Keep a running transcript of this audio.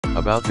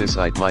About this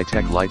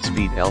iTech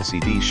Lightspeed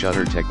LCD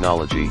shutter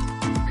technology,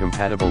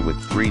 compatible with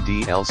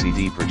 3D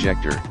LCD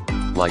projector,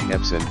 like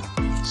Epson,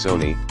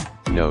 Sony,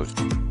 Note,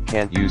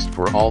 can't used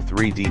for all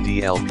 3D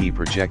DLP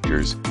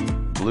projectors,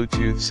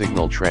 Bluetooth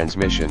signal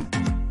transmission,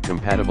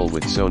 compatible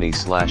with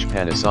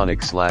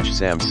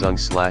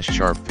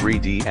Sony/Panasonic/Samsung/Sharp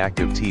 3D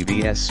Active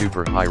TVS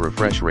super high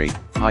refresh rate,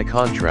 high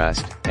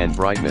contrast, and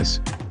brightness,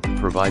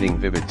 providing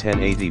vivid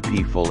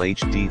 1080p Full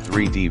HD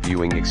 3D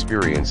viewing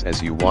experience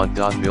as you want.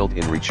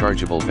 Built-in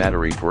rechargeable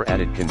battery for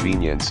added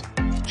convenience,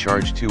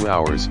 charge 2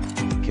 hours,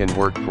 can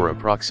work for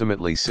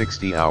approximately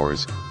 60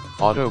 hours,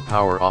 auto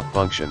power off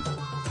function.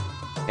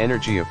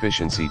 Energy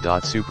efficiency.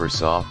 Super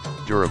soft,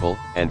 durable,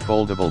 and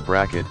foldable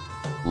bracket,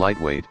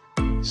 lightweight,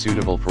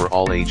 suitable for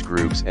all age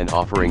groups and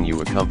offering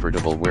you a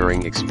comfortable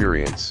wearing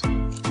experience.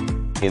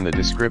 In the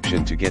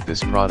description to get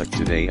this product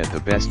today at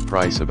the best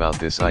price. About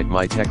this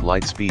iTech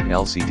Lightspeed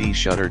LCD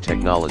shutter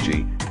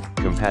technology,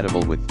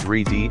 compatible with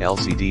 3D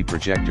LCD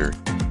projector,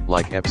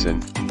 like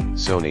Epson,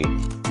 Sony,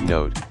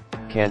 Note,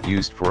 can't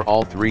used for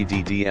all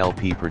 3D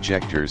DLP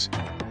projectors,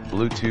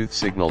 Bluetooth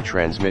signal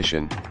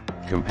transmission,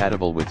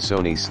 compatible with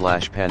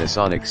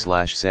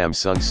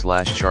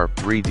Sony/Panasonic/Samsung/Sharp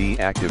 3D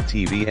Active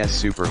TVS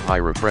super high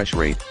refresh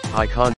rate, high contrast.